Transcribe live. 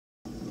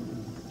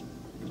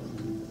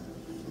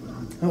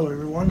Hello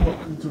everyone,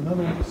 welcome to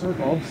another episode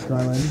of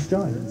Skylanders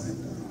Giants.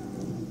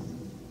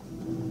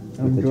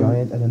 With a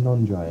giant and a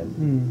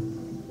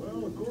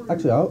non-giant.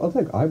 Actually, I'll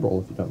take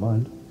eyeball if you don't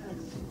mind.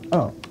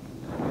 Oh.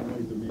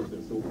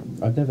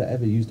 I've never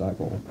ever used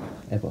eyeball.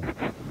 Ever.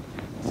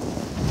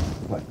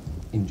 Like,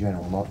 in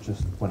general, not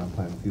just when I'm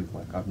playing with you.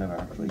 Like, I've never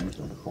actually used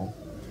it before.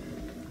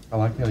 I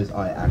like how his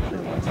eye actually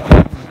lights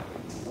up.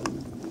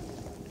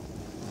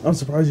 I'm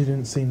surprised you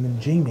didn't see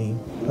Ninjini.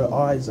 Her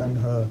eyes and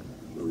her,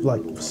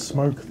 like,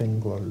 smoke thing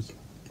glows.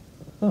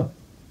 Oh,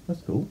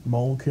 that's cool.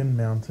 Molekin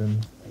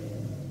Mountain.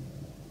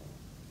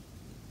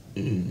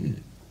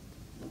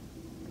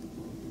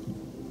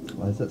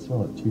 Why does that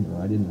smell like tuna?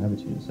 I didn't have a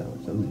tuna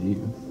sandwich, that was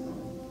you.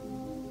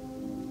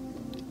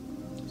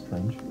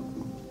 Strange.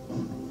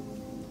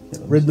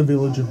 Okay, Rid the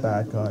village of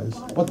bad guys.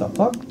 What the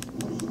fuck?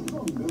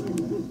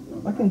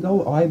 I can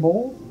go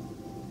eyeball?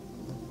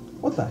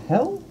 What the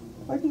hell?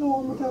 I can go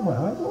on without my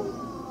eyeball?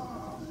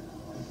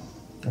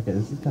 Okay,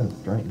 this is kind of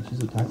strange.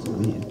 His attacks are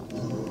weird.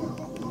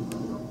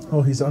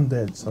 Oh, he's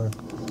undead, so...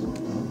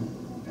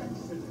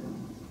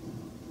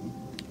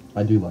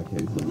 I do like how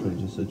he's literally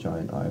just a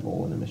giant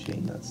eyeball in a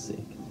machine. That's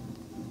sick.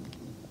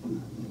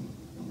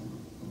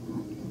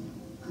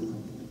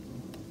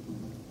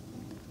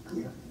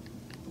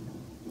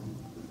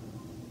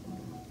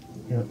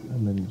 Yep,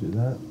 and then you do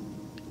that.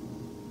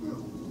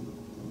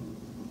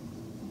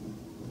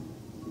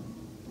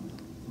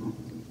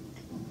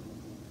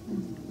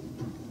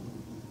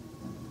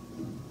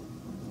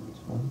 That's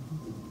fine.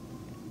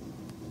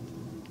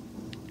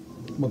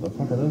 What the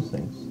fuck are those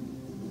things?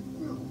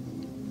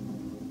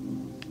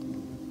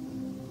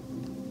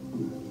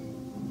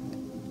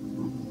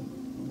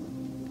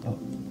 Oh,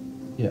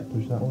 yeah,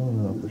 push that one and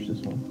then I'll push this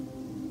one.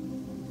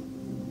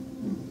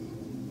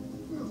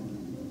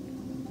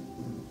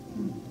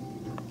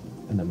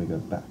 And then we go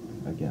back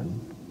again.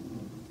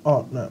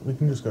 Oh, no, we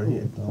can just go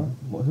here.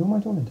 What, who am I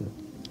talking to?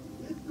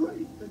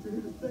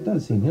 I've never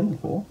seen him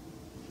before.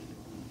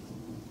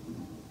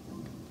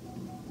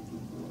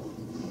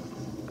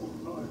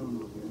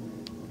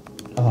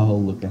 Oh,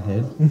 look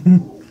ahead.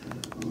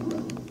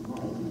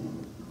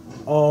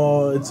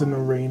 Oh, it's an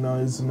arena,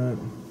 isn't it?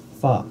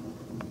 Fuck.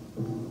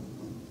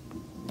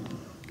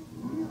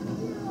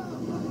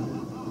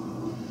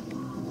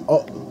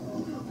 Oh,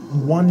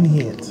 one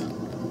hit.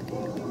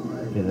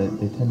 Yeah,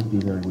 they tend to be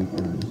very weak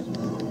enemies.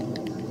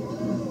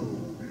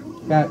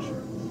 Catch.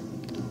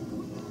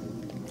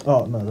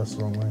 Oh, no, that's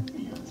the wrong way.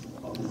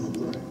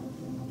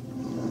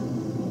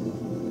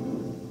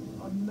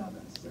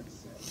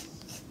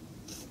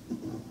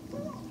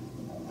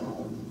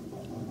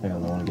 Hang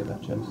on, I want to get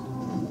that chest.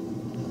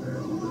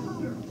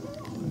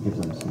 It gives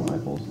them some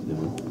eyeballs to deal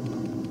with.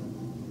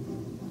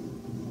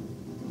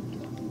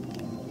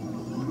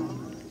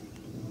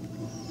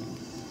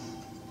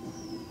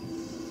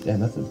 Damn,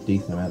 that's a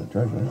decent amount of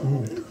treasure.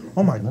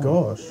 Oh my Nice.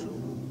 gosh.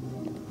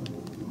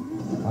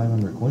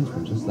 500 coins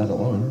for just that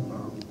alone.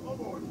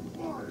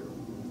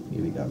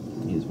 Here we go.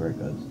 Here's where it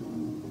goes.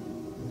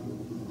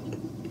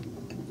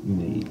 You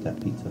need to eat that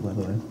pizza, by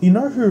the way. You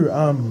know who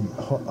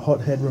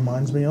Hothead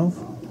reminds me of?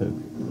 Who?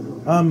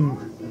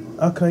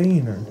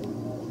 Akainu.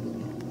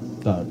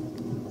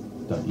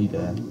 Don't you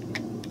dare.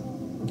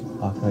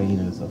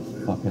 Akaina's a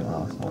fucking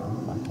asshole.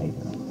 I hate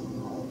him.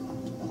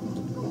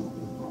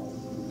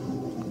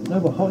 No,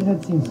 but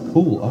Hothead seems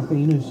cool.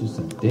 Akaina's just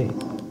a dick.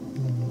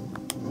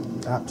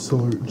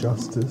 Absolute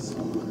justice.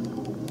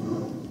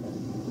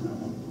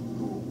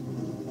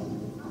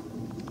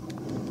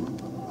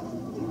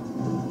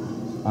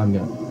 I'm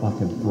gonna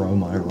fucking throw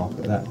my rock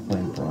at that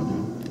flamethrower,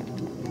 dude.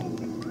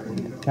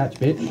 Catch,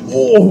 bitch.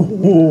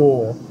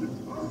 Oh!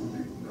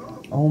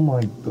 Oh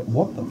my god,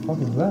 what the fuck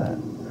is that?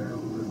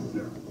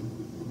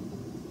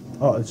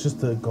 Oh, it's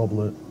just a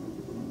goblet.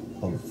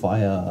 Of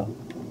fire.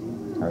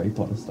 Harry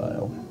Potter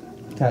style.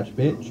 Catch,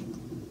 bitch.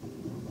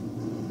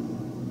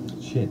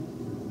 Shit.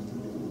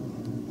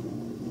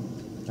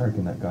 I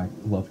reckon that guy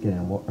loved getting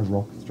a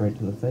rock straight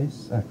to the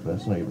face. Actually,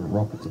 that's not even a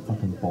rock, it's a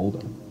fucking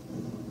boulder.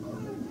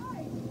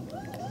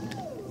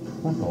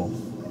 Fuck off.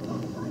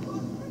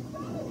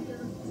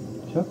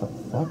 Shut the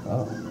fuck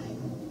up.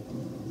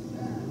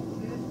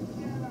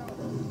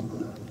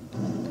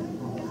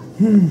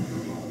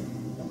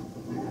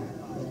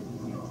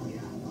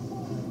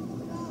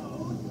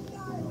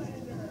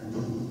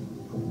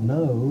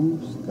 No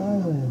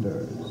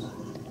Skylanders.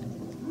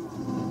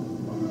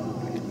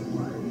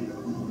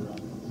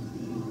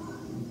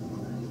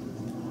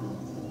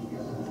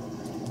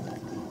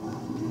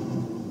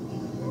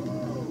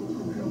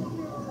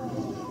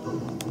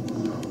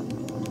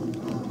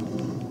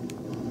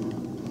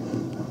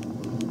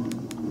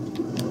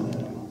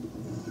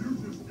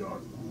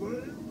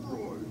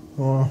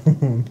 Oh.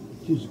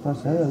 Jesus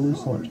Christ, how did I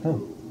lose so much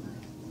health?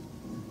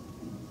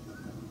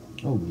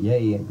 Oh,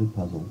 yeah, good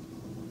puzzle.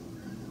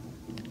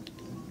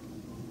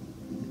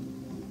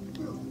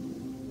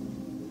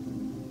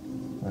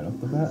 Right off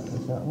the bat,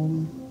 there's that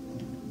one.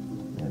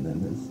 And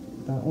then there's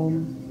that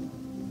one.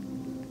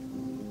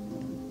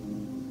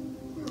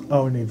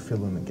 Oh, we need to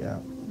fill in the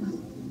gap.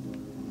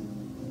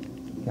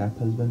 Gap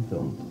has been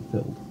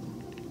filled.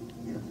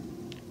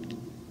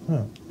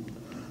 Huh.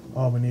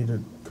 Oh, we need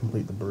to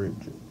complete the bridge.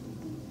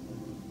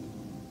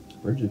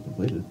 Bridge is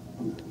completed.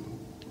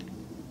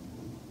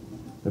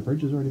 The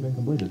bridge has already been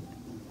completed.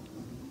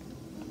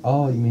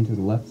 Oh, you mean to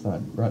the left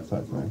side, right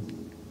side, sorry.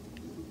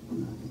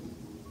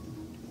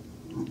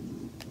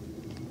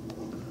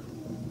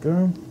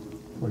 Go.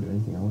 Before I do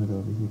anything, I want to go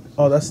over here.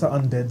 Oh, that's the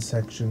undead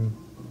section.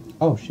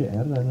 Oh shit,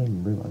 how did I not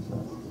even realise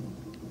that?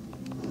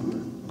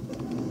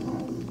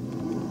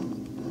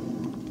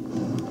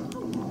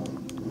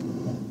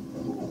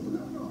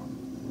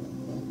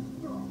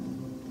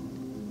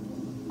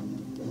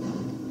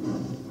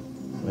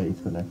 Wait, he's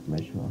got an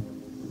exclamation mark.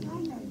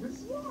 Skylanders,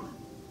 yeah.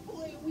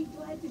 Boy, are we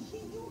glad to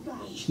see you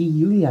guys. See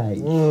you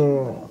guys.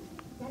 Oh.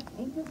 That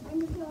anchor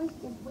friend of yours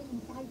just went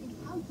inside this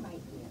house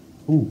right here.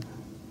 Ooh.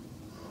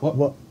 What?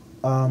 What?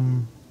 I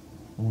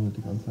wanted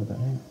to go inside that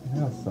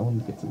house. I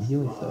wanted to get some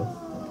healing stuff.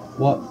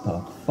 What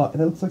the fuck?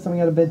 That looks like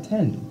something out of Ben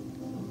 10.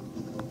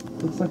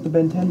 Looks like the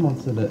Ben 10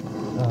 monster that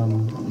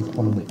is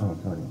probably. Oh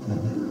god, no.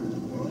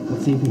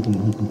 Let's see if he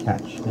can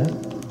catch. Yeah.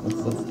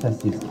 Let's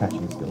test his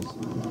catching skills.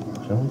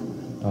 Shall we?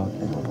 Oh,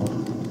 okay, well,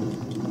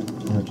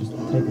 you know, just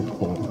take a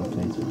claw to the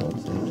face for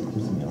God's sake. It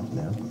pisses me off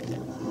now.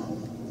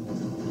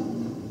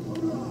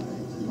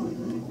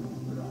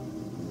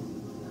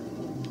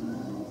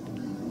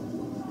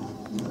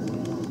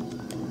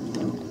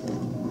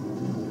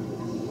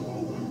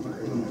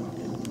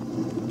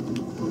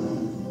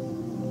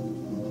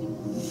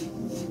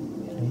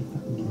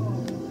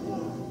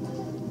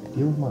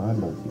 Deal with my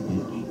eyeballs, you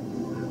bitch.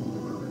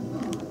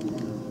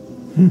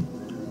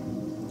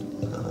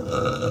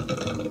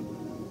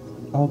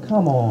 Oh,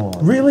 come on.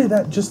 Really?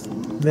 That just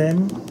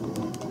them?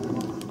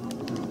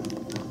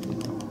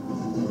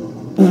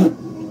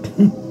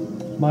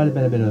 Might have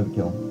been a bit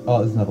overkill. Oh,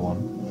 there's another one.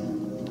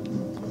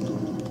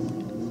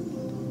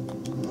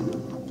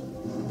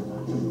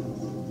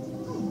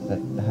 That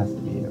has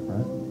to be it,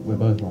 right? We're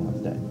both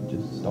almost dead.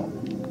 Just stop.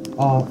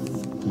 Oh,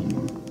 fuck you.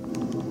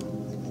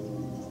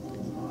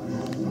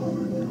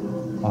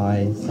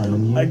 I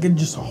summon you. I could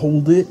just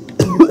hold it.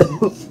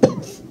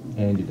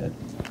 And you're dead.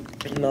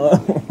 No,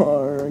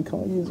 I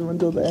can't use them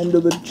until the end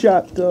of the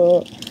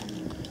chapter.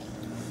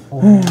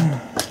 Oh.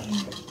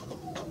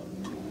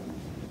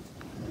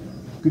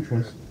 Good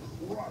choice.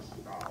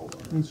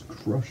 It's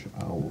Crush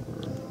Hour.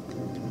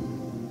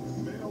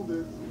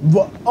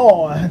 What?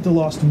 Oh, I had to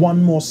last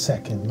one more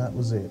second. That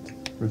was it.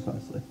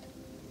 Precisely.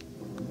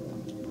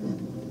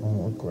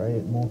 Oh,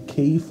 great. More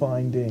key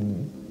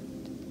finding.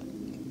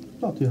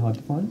 Not too hard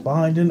to find.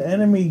 Behind an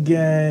enemy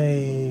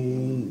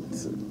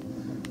gate.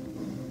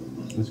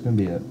 There's going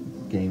to be a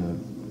game of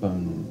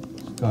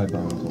sky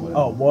bones or whatever.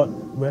 Oh, what?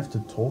 We have to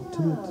talk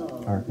to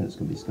it? I reckon it's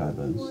going to be sky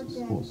bones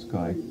or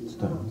sky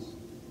stones.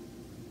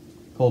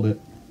 Called it.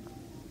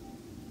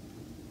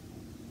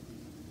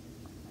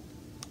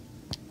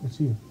 It's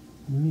you.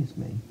 It's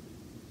me.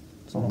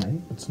 It's not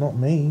me. It's not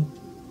me.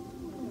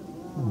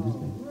 Oh, it is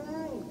me.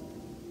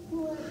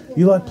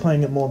 You like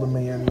playing it more than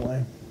me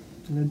anyway.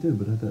 I do,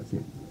 but I don't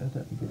think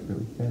it's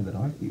really fair that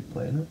I keep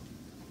playing it.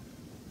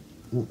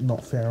 Well,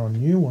 not fair on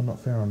you or not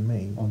fair on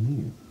me? On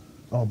you.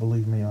 Oh,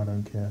 believe me, I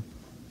don't care.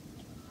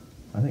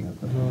 I think I've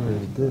got You're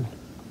really good.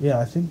 Yeah,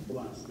 I think...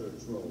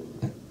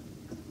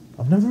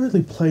 I've never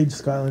really played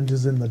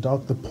Skylanders in the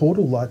dark. The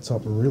portal lights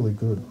up really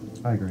good.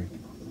 I agree.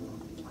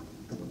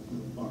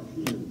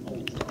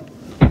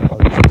 I'll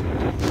just do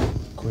it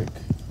quick.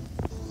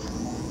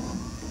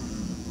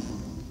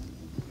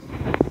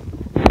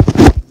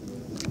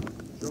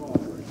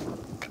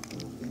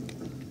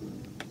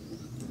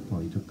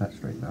 Well, you took that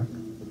straight back.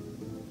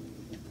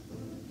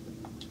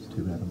 It's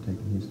too bad I'm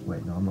taking his...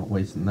 Wait, no, I'm not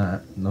wasting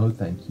that. No,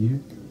 thank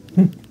you.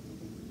 I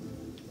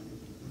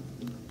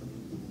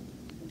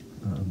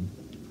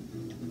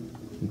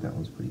think that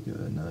one's pretty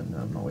good. No,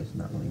 I'm not wasting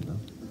that one either.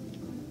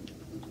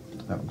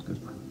 That one's good.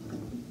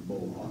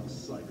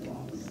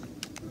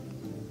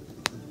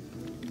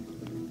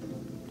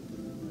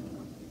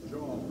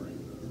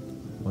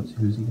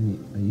 Who's he gonna eat?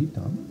 Are you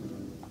done?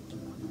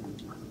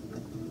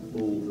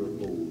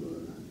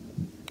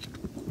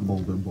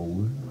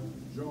 Boulder.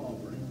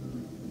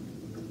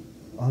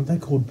 Aren't they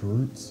called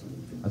brutes?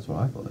 That's what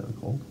I thought they were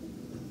called.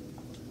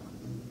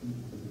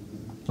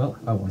 Well,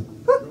 I won.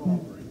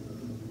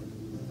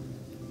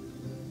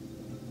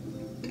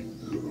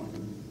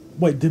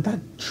 Wait, did that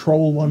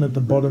troll one at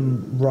the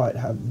bottom right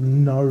have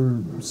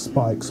no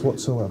spikes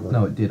whatsoever?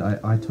 No, it did.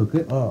 I took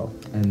it. Oh.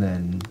 And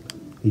then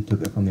he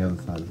took it from the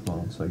other side as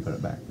well, so he got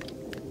it back.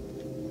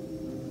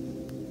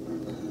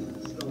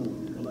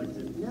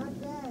 Not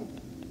bad.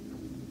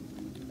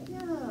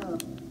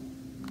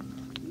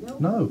 No.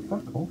 No,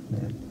 fuck off,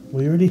 man.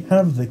 We already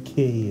have the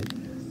key.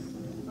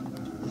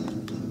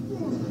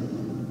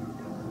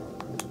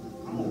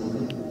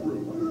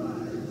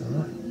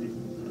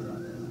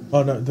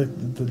 Oh no, the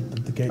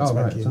gate's Oh,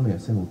 back right, here. it's only a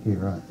single key,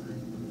 right.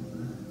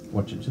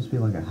 Watch it just be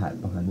like a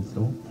hat behind this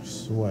door. I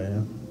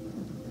swear.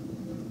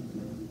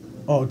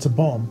 Oh, it's a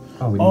bomb.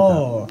 Oh, we need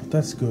Oh,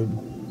 that's good.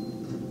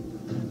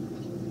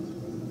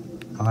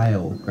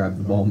 I'll grab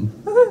the bomb.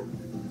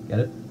 Get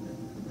it?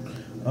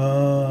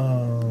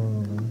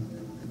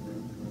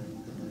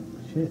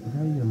 Shit,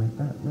 how are you gonna make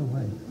that? No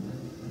way.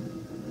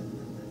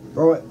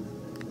 Throw it.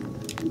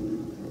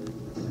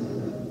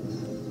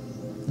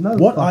 No.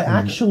 What? I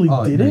actually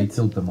did no, it? You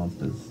killed the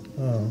monsters.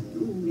 Oh.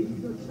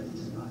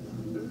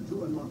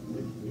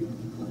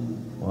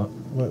 What?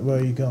 Where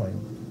are you going?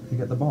 You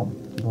get the bomb.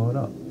 Blow it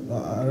up.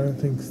 I don't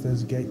think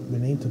there's a gate we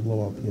need to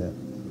blow up yet.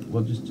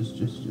 Well, just trust.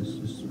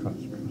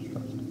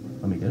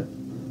 Let me get it.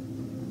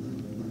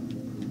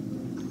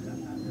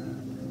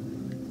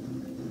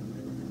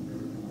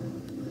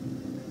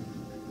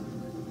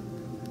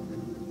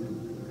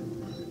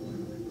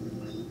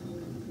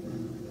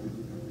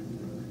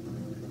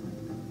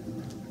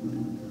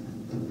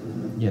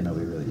 Yeah, no,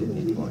 we really didn't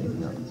need to blow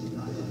anything up.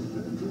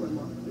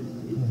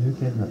 Yeah, who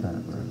cares about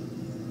that, bro?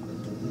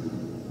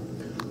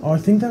 Oh, I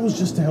think that was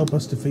just to help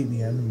us defeat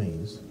the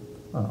enemies.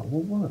 Oh,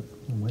 well, what a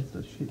fucking waste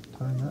of shit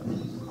time that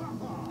was.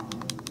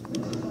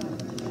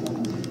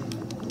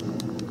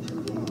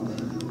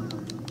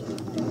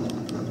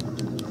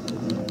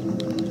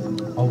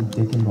 Oh,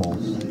 dick and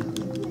balls.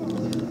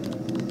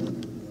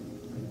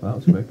 Well, that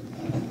was quick.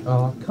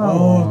 Oh, come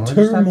on. I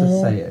just have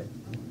to say it.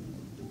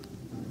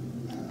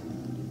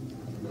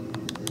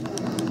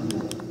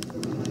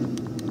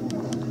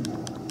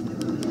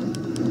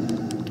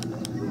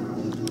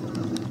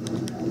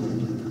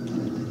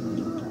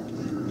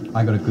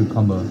 I got a good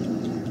combo.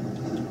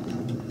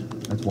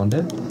 That's one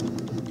dead.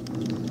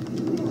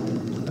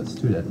 That's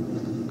two dead.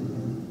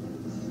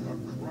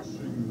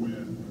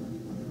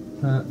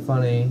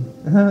 Funny.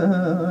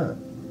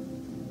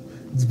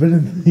 It's better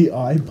than the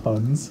eye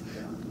puns.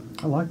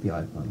 I like the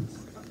eye puns.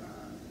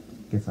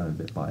 Guess I'm a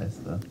bit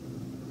biased though.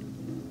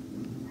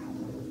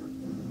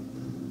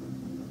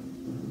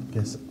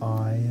 Guess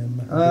I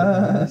am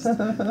biased.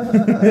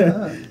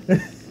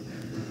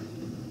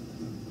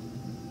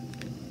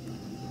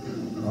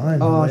 I'm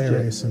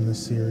hilarious in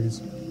this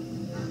series.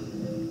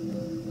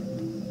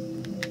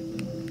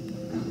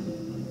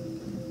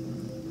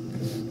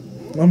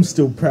 I'm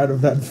still proud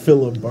of that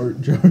filler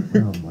boat joke.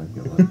 Oh my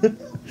god.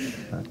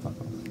 Right, fuck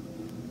off.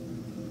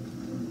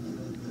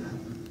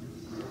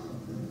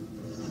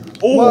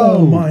 Oh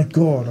Whoa. my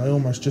god, I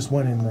almost just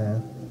went in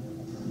there.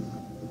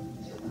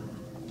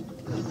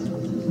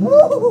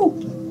 Woo!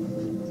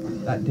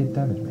 That did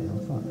damage me, oh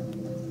fuck.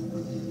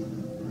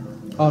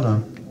 Oh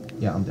no.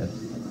 Yeah, I'm dead.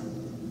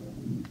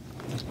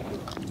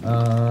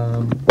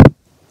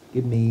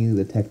 Give me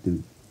the tech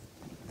dude.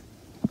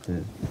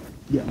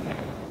 Yeah.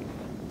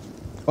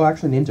 Oh,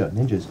 actually, ninja.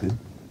 Ninja's good.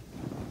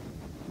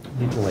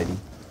 Ninja lady.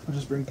 I'll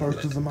just bring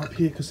both of them up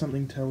here because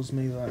something tells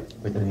me that.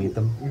 We're gonna eat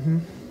them. Mm-hmm.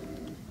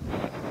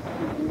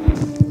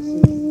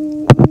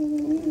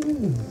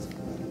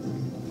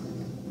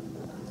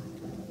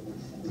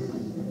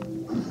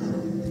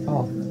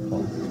 Oh,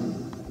 cool.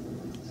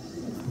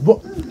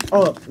 What?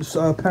 Oh,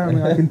 so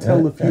apparently I can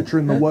tell the future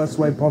in the worst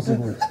way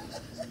possible.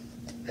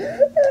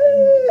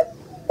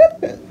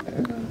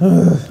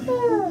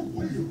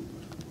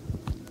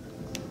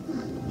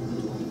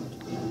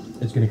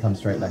 It's gonna come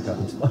straight back up.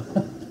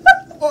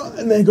 Oh,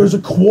 and there goes a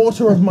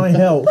quarter of my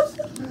health.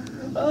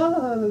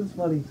 Ah, that's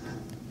funny.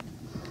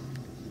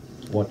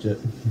 Watch it.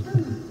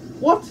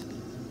 What?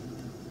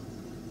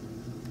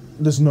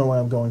 There's no way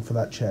I'm going for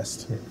that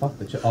chest. Yeah, fuck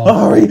the chest. Oh,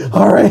 hurry!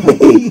 Hurry!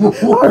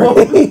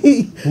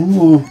 Hurry!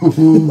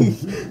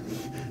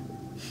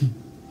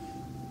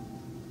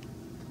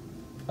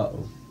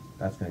 Uh-oh.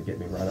 That's gonna get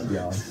me right up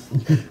the arse.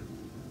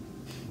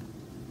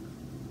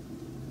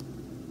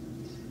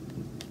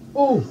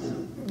 Oh!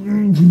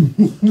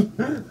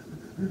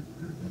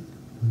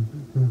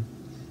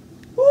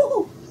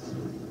 Woo!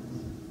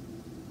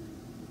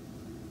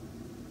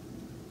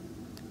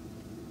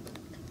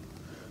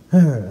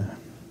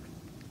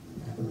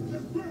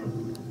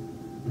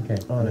 Okay,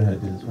 I know how to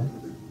do this one.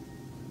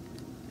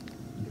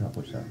 You can't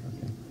push that,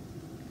 okay.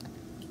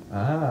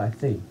 Ah, I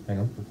see. Hang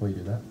on, before you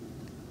do that.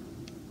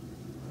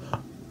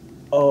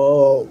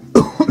 Oh.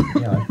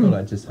 Yeah, I thought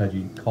I just heard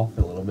you cough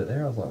a little bit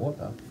there. I was like, what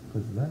the fuck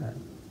was that?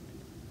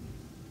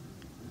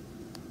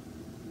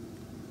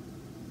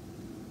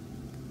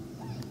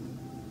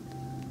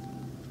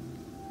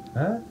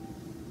 Huh?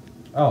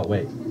 Oh,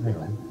 wait, hang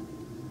on.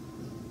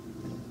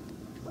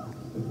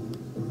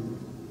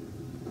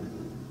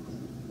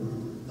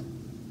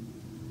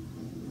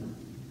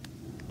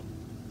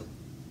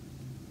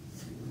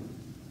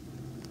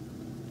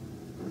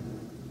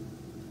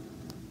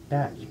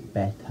 That's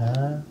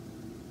better.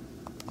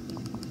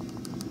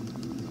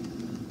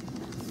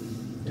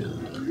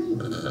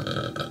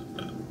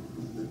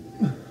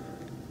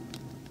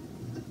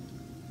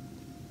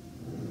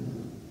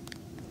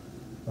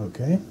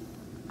 Okay.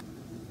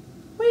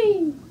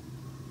 Whee!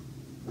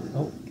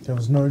 Oh. There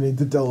was no need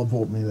to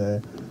teleport me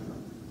there.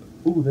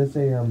 Ooh, there's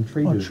a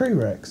tree Oh, dude. Tree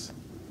Rex.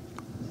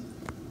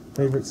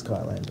 Favorite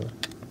Skylander.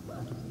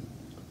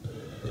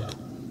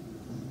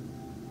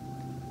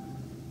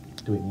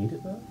 Do we need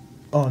it though?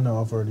 Oh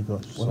no, I've already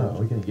got Well, no, Soldier.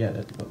 we're gonna get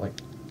it, but like,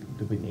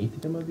 do we need to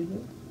come over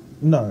here?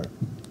 No.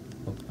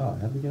 Oh,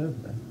 how do we get over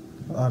there?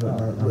 I don't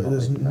know. no,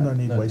 There's wait, no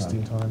need no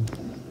wasting time.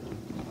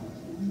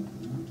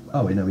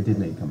 Oh, wait, no, we did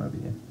need to come over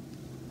here.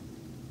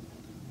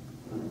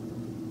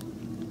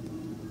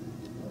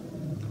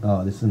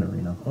 Oh, this is an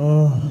arena.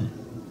 Oh,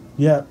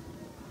 yeah.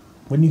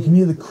 When you can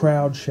hear the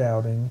crowd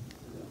shouting.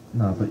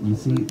 No, but you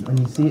see, when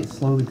you see it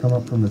slowly come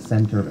up from the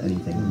center of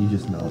anything, you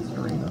just know it's an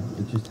arena.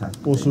 It just has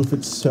to Also, be. if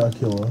it's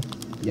circular.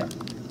 Yeah.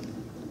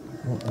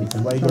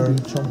 Lego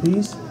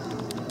chompies.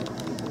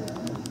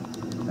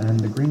 And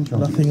the green chompies.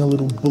 Nothing a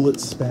little bullet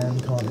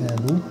spam can't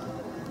handle.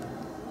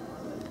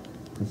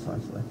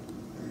 Precisely.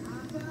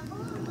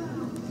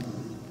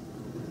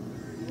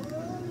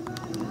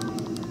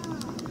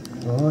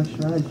 Oh,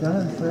 shy.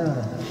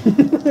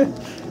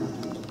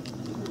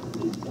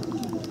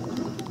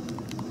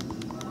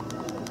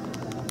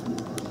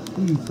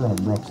 Who are you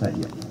throwing rocks at,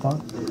 you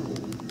fuck?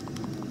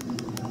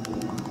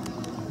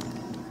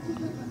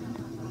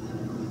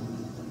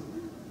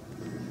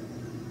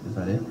 Is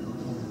that it?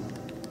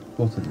 Of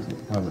course it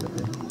isn't. Why would it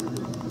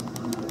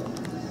be?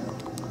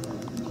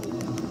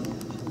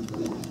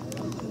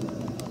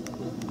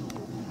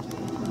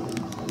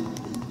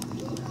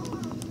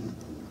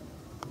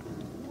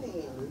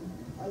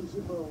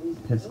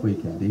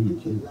 Pipsqueak indeed,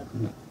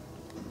 jeez.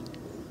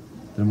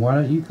 Then why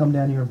don't you come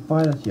down here and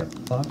fight us, you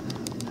fuck?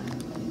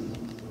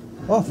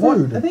 Oh,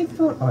 food! What? Are they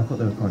throwing... Oh, I thought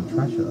they were throwing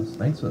trash at us.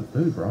 Thanks for the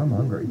food, bro. I'm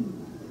hungry.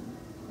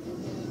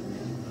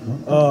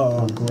 What the Oh,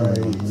 fuck's going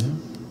on great. here?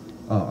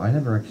 Oh, I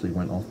never actually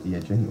went off the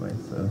edge anyway,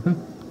 so...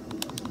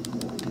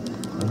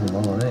 Doesn't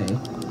bother me.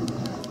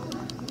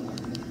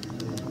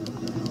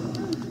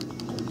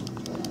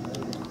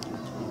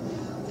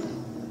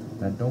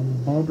 That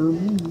don't bother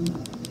me.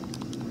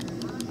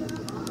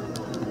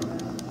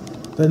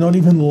 They're not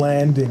even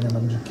landing and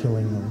I'm just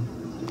killing them.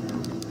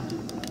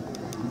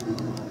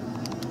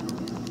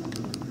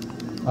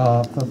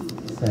 Oh, for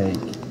fuck's sake.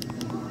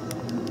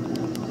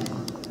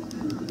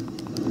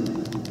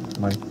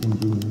 My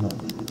thinking not.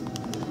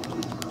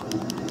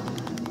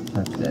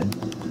 That's dead.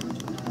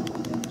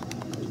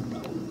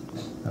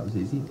 That was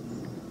easy.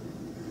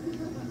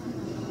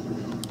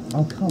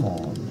 Oh, come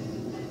on.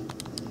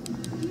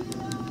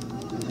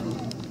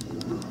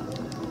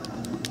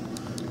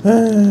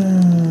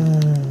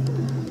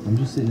 I'm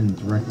just sitting in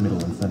the direct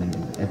middle and sending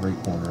in every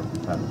corner of the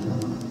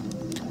battlefield.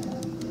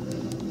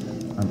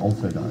 I'm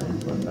also dying,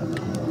 but that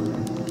doesn't bother me.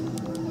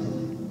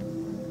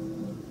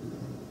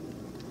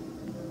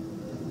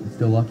 You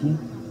still lucky?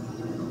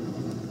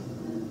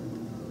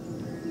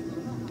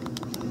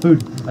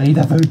 Food! I need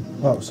that food!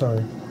 Oh,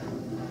 sorry.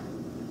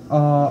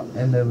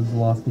 And there was the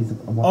last piece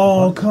of... What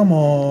Oh, the fuck? come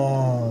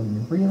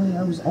on! Really?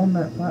 I was on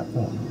that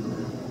platform.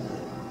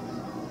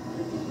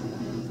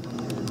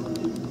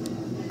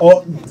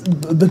 Oh,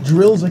 the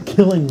drills are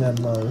killing them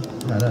though.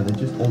 No, they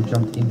just all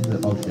jumped into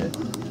the... Oh shit.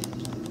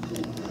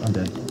 I'm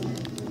dead.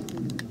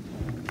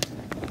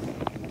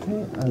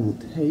 Okay, I will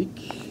take...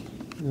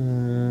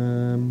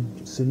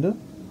 Cinder?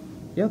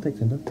 Yeah, I'll take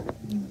Cinder.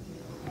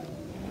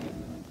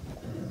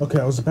 Okay,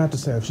 I was about to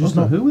say, if she's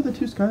Also, not... who were the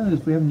two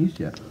Skylanders we haven't used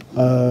yet?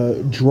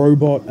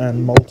 Drobot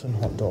and Molten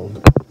Hot Dog.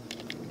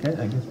 Okay,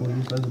 I guess we'll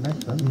use those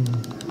next then.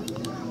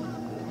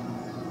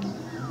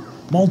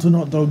 Molten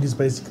Hot Dog is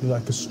basically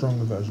like a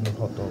stronger version of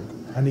Hot Dog.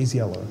 And he's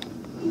yellow.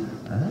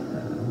 Ah,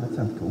 that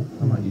sounds cool.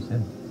 I might use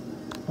him.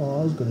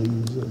 Oh, I was gonna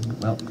use it.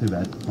 Well, too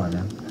bad. Bye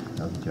now.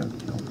 That was a joke.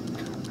 Sure.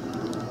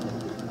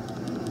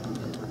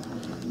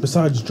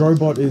 Besides,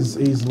 Drobot is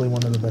easily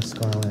one of the best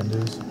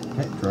Skylanders.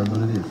 Okay, throw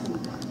what it is.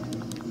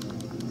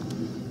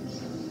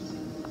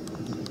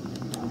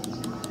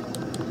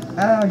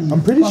 Ow, you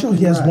I'm pretty sure fucking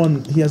he has rat.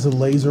 one. He has a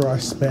laser eye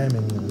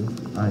spamming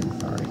move. I'm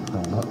sorry.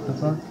 Oh, what the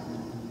fuck?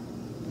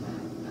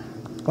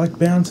 Like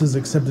bounces,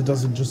 except it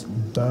doesn't just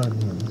burn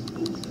him.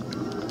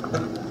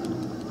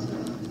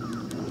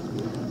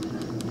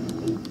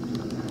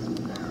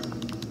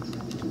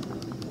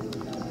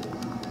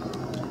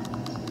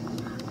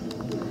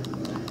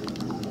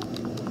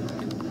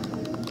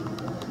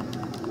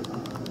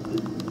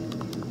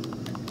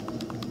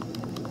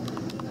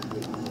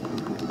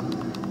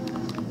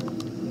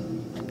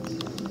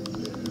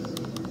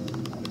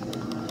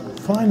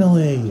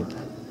 Finally!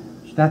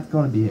 That's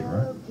gotta be it,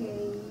 right?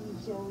 Okay,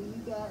 so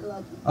you got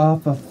lucky. Oh,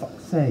 for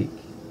fuck's sake.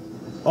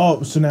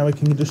 Oh, so now we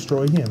can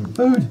destroy him.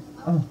 Food!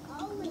 Oh,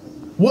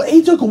 What?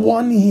 He took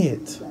one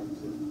hit!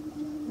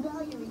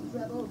 Now you're in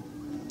trouble.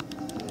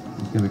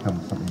 he's gonna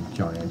become something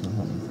giant or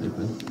something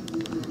stupid.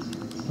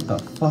 What the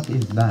fuck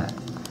is that?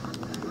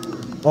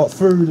 Oh,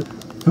 food.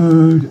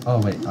 Food!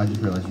 Oh wait, I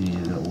just realized you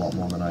needed it a lot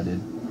more than I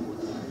did.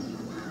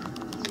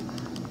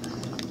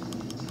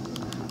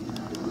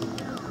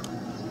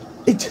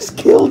 It just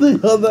killed the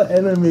other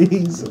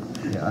enemies.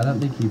 Yeah, I don't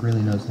think he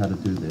really knows how to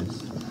do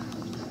this.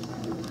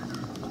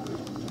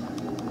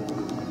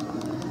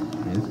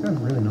 Yeah, this guy's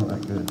really not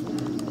that good.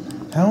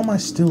 How am I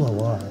still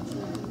alive?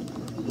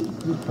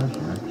 Good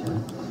question,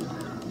 actually.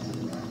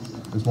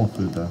 There's more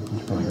food though. We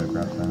should probably go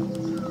grab that.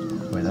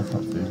 Wait, that's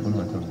not food. What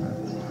am I talking about?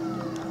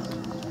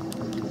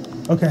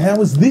 Okay,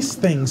 how is this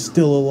thing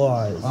still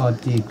alive? Oh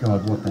dear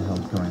God, what the hell's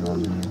going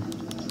on here?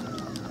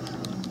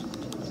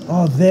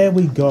 Oh, there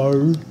we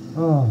go.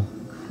 Oh,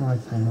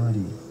 Christ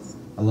almighty.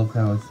 I love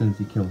how as soon as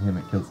you kill him,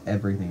 it kills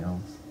everything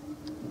else.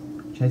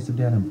 Chase him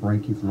down and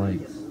break his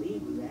legs.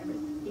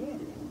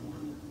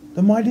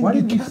 Then why didn't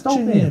you you capture stop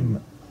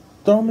him?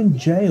 Throw him in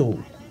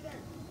jail.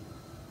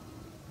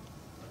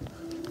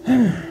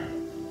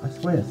 I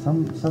swear,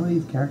 some of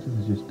these characters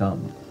are just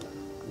dumb.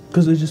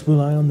 Because they just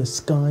rely on the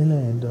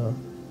Skylander.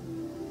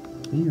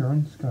 Be your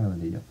own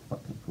Skylander, you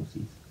fucking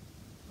pussies.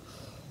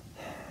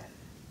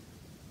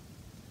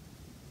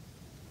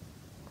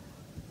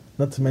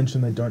 Not to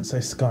mention they don't say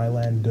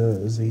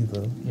Skylanders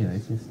either. Yeah, they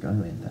say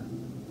Skylander.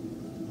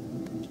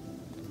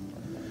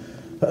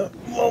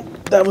 Well,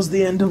 that was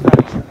the end of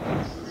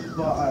that.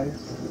 Bye.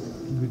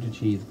 Good to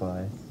cheese,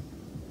 bye.